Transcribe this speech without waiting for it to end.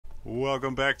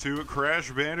Welcome back to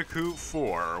Crash Bandicoot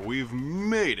 4. We've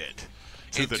made it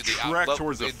to the trek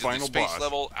towards the final space boss.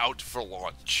 level out for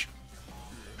launch.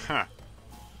 Huh.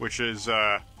 Which is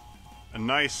a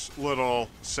nice little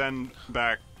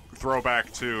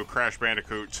throwback to Crash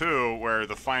Bandicoot 2, where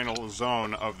the final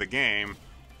zone of the game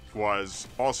was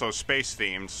also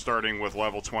space-themed, starting with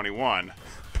level 21,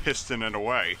 Piston It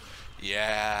Away.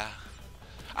 Yeah.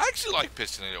 I actually like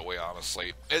Pistoning It Away,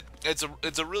 honestly.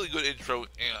 It's a really good intro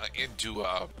into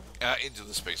the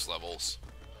space levels.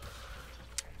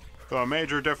 The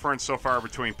major difference so far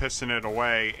between Piston It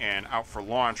Away and Out for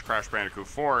Launch Crash Bandicoot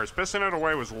 4 is Piston It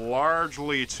Away was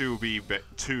largely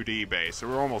 2D based. There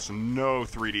were almost no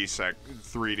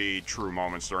 3D true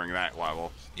moments during that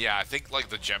level. Yeah, I think like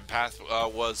the gem path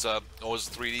was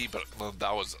 3D, but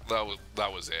that was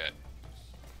it.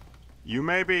 You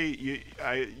may be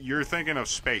you're thinking of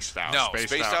Spaced Out. No,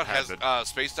 Spaced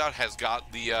Out has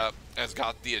got the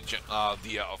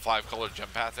 5-color gem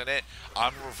path in it.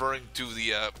 I'm referring to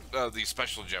the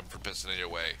special gem for Piston It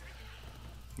Away.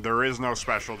 There is no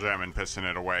special gem in Piston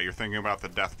It Away. You're thinking about the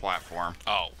death platform.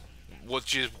 Oh,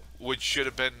 which should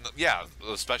have been, yeah,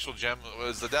 the special gem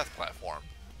was the death platform.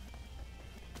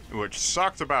 Which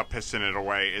sucked about Piston It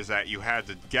Away is that you had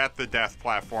to get the death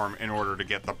platform in order to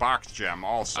get the box gem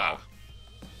also.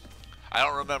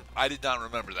 I did not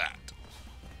remember that.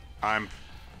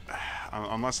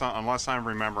 Unless I'm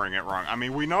remembering it wrong. I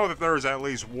mean, we know that there is at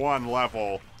least one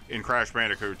level in Crash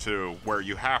Bandicoot 2 where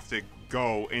you have to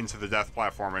go into the death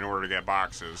platform in order to get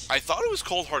boxes. I thought it was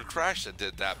Cold Hard Crash that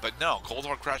did that, but no, Cold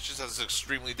Hard Crash just has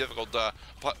extremely difficult.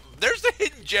 There's the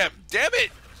hidden gem. Damn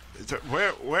it!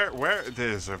 Where?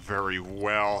 There's a very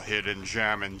well hidden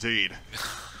gem indeed.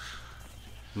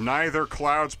 Neither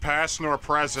Cloud's past nor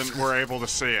present were able to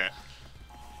see it.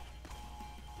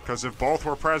 Because if both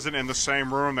were present in the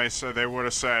same room, they would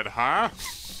have said, "Huh?"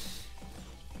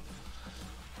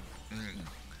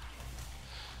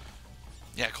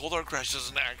 Yeah, Cold Hard Crash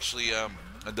doesn't actually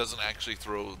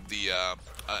throw the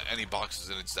any boxes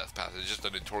in its death path. It's just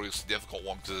a notoriously difficult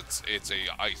one because it's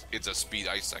a speed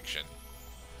ice section.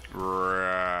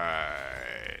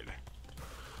 Right.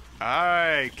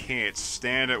 I can't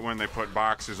stand it when they put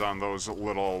boxes on those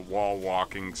little wall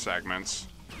walking segments.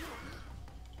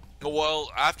 Well,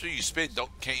 after you spin,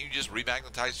 can't you just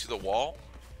remagnetize to the wall?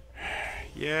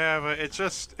 Yeah, but it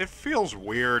feels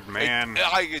weird, man.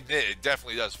 I admit it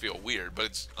definitely does feel weird,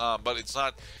 but it's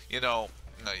not,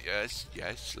 yes,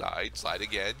 slide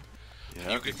again.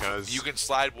 Yeah, you can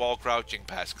slide while crouching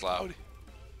past Cloud.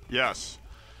 Yes.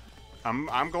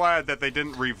 I'm glad that they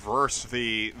didn't reverse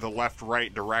the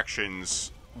left-right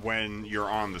directions when you're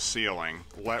on the ceiling.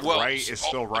 Right is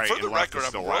still right and left is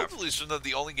still left. I'm relatively certain that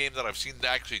the only game that I've seen to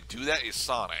actually do that is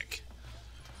Sonic.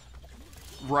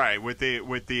 Right, with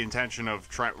the intention of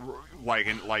trying, like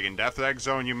in Death Egg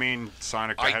Zone, you mean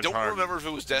Sonic the Hedgehog? I don't remember if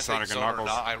it was Death Egg Zone or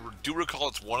not. I do recall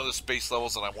it's one of the space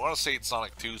levels, and I want to say it's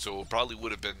Sonic 2, so it probably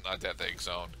would have been a Death Egg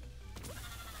Zone.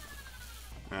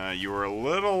 You were a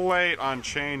little late on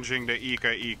changing to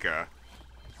Ika Ika.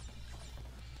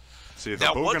 See, the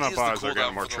Booganabas are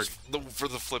getting more tricky. For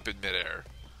the flip in midair.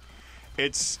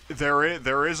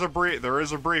 There is a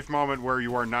brief moment where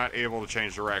you are not able to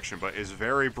change direction, but it's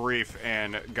very brief,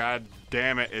 and god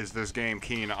damn it is this game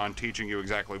keen on teaching you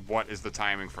exactly what is the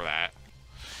timing for that.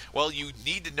 Well, you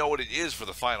need to know what it is for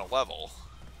the final level.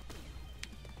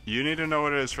 You need to know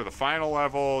what it is for the final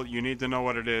level. You need to know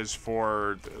what it is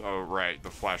for... Oh, right,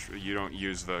 the flash... You don't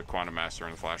use the Quantum Master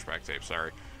in the flashback tape, sorry.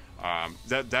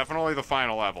 Definitely the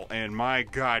final level. And my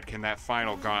god, can that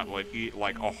final gauntlet eat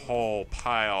like a whole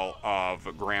pile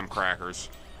of graham crackers.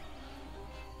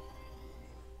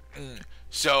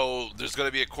 So, there's going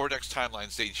to be a Cortex timeline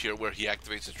stage here where he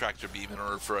activates the tractor beam in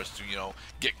order for us to,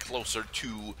 get closer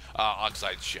to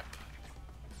Oxide's ship.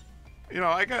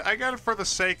 I got it for the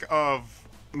sake of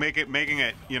making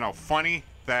it, funny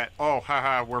that, oh,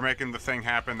 haha, we're making the thing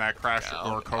happen that Crash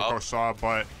or Coco saw,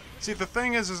 but see, the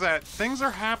thing is that things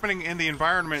are happening in the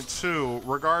environment too,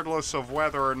 regardless of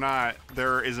whether or not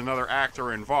there is another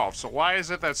actor involved. So why is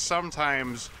it that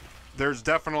sometimes there's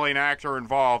definitely an actor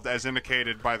involved, as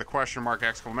indicated by the question mark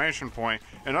exclamation point,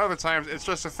 and other times it's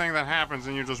just a thing that happens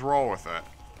and you just roll with it?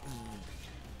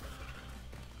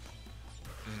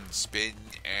 Spin,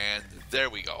 and there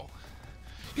we go.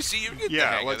 You see, you're getting the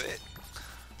hang of it.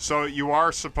 So you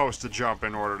are supposed to jump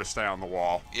in order to stay on the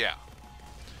wall. Yeah.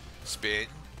 Spin,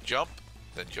 jump,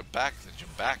 then jump back, then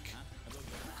jump back.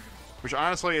 Which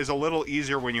honestly is a little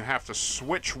easier when you have to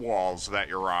switch walls that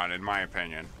you're on, in my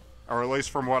opinion. Or at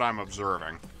least from what I'm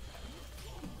observing.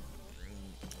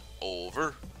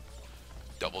 Over.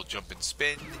 Double jump and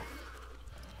spin.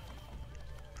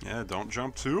 Yeah, don't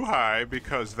jump too high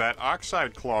because that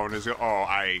oxide clone is... Oh,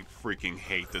 I freaking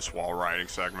hate this wall riding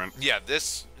segment. Yeah,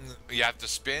 this, you have to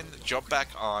spin, jump back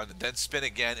on, then spin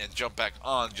again and jump back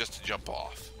on just to jump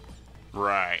off.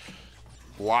 Right.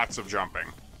 Lots of jumping.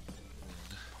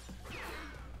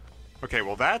 Okay,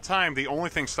 well that time the only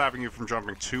thing stopping you from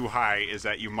jumping too high is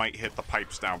that you might hit the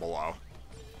pipes down below.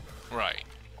 Right.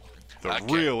 The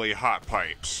really hot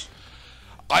pipes.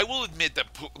 I will admit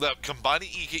that combining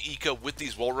Ika with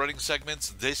these wall running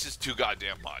segments, this is too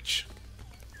goddamn much.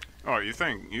 Oh, you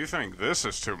think this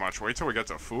is too much? Wait till we get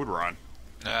to food run.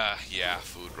 Yeah,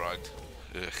 food run.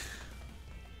 Ugh.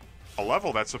 A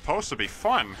level that's supposed to be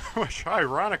fun, which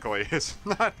ironically is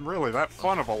not really that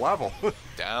fun of a level.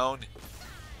 Down.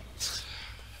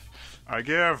 I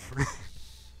give.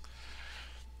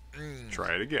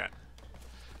 Try it again.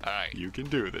 All right. You can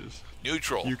do this.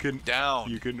 Neutral. You can down.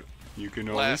 You can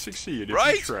only Left. succeed if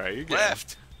Right. you try again.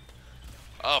 Left.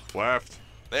 Up. Left.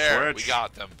 There. Switch. We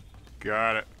got them.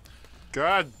 Got it.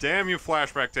 God damn you,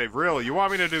 flashback tape. Really? You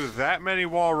want me to do that many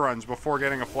wall runs before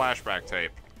getting a flashback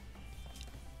tape?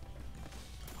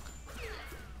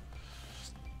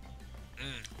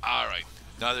 All right.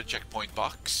 Another checkpoint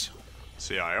box.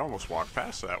 See, I almost walked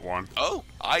past that one. Oh,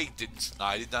 I did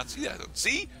not see that.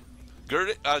 See,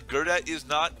 Gerda is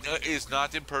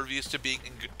not impervious to being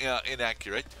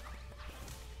inaccurate.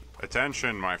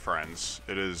 Attention, my friends.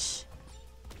 It is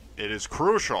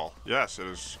crucial. Yes, it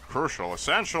is crucial,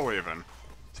 essential even,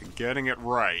 to getting it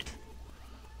right.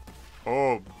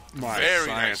 Oh, my Very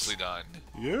science. nicely done.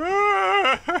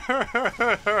 Yeah!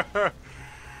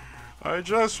 I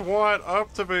just want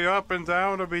up to be up and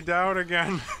down to be down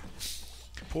again.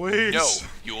 Please. No,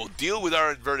 you will deal with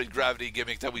our inverted gravity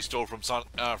gimmick that we stole from Sonic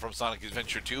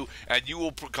Adventure 2, and you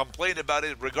will complain about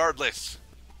it regardless.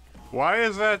 Why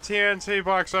is that TNT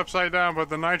box upside down, but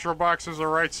the Nitro boxes are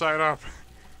right side up?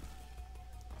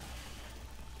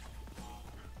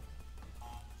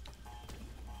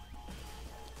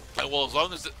 Well, as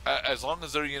long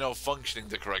as they're functioning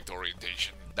the correct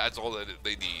orientation, that's all that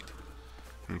they need.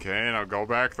 Okay, now go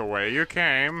back the way you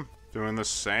came, doing the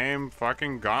same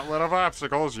fucking gauntlet of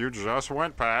obstacles you just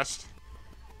went past.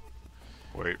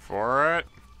 Wait for it.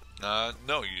 No,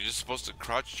 you're just supposed to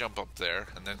crouch jump up there,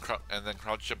 and then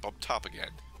crouch jump up top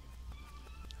again.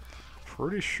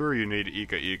 Pretty sure you need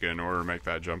Ika in order to make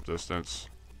that jump distance.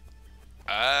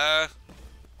 Alright,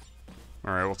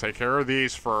 we'll take care of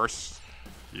these first.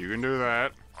 You can do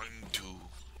that. 1, 2,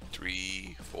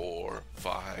 3, 4,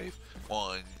 5.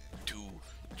 1, 2,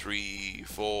 3,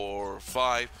 4,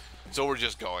 5. So we're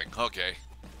just going. Okay.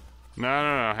 No.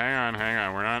 Hang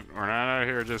on. We're not out of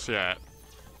here just yet.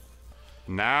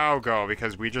 Now go,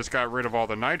 because we just got rid of all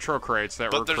the nitro crates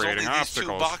that were creating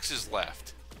obstacles. But there's only these 2 boxes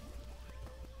left.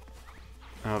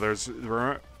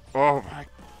 Oh, oh my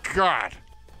god.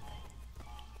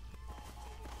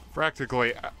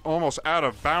 Practically almost out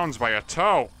of bounds by a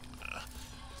toe.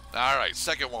 Alright,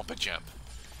 second Wumpa Gem.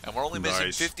 And we're only missing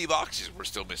Nice. 50 boxes. We're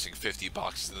still missing 50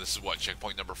 boxes, and this is what,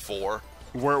 checkpoint number 4?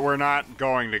 We're not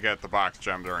going to get the box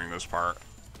gem during this part.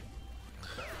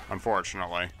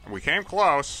 Unfortunately. We came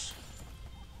close.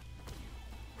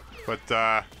 But,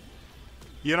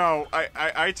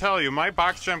 I tell you, my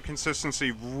box gem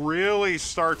consistency really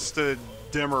starts to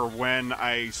dimmer when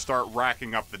I start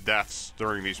racking up the deaths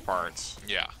during these parts.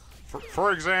 Yeah.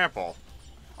 For example,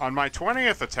 on my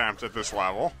 20th attempt at this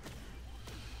level...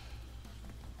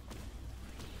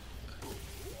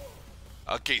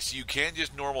 Okay, so you can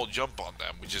just normal jump on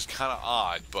them, which is kind of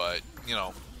odd, but,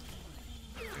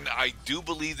 I do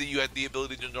believe that you had the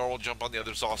ability to normal jump on the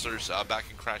other saucers back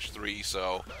in Crash 3,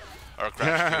 or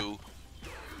Crash 2.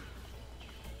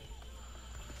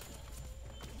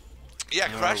 Yeah,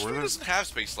 Crash 3 doesn't have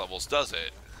space levels, does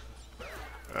it?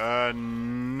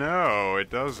 No, it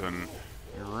doesn't.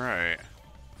 You're right.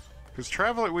 Because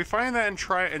we find that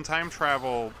in time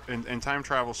travel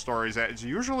stories that it's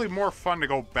usually more fun to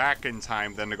go back in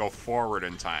time than to go forward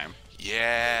in time.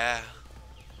 Yeah.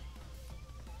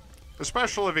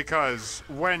 Especially because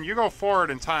when you go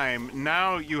forward in time,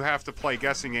 now you have to play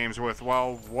guessing games with,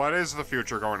 well, what is the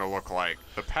future going to look like?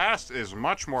 The past is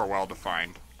much more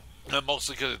well-defined. And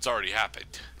mostly because it's already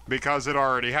happened. Because it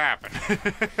already happened.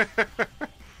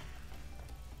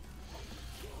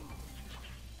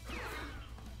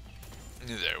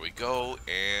 There we go,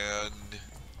 and...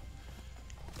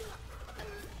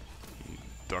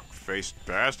 Duck-faced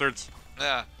bastards.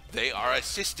 They are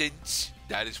assistants.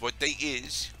 That is what they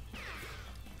is.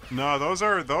 No, those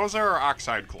are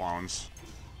oxide clones.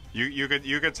 You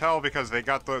could tell because they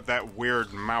got that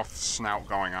weird mouth snout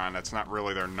going on. That's not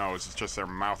really their nose. It's just their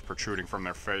mouth protruding from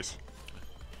their face.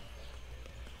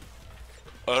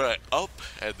 All right, up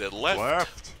and then left.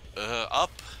 Left.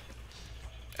 Up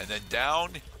and then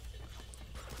down.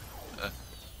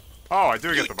 Oh, I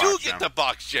do get the box gem. You do get the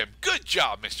box gem. Good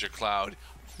job, Mr. Cloud.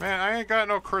 Man, I ain't got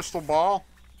no crystal ball.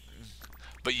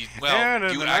 But you do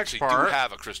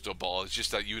have a crystal ball. It's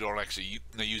just that you don't actually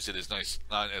use it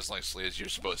not as nicely as you're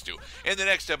supposed to. In the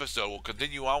next episode, we'll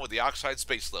continue on with the Oxide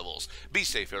space levels. Be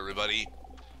safe, everybody.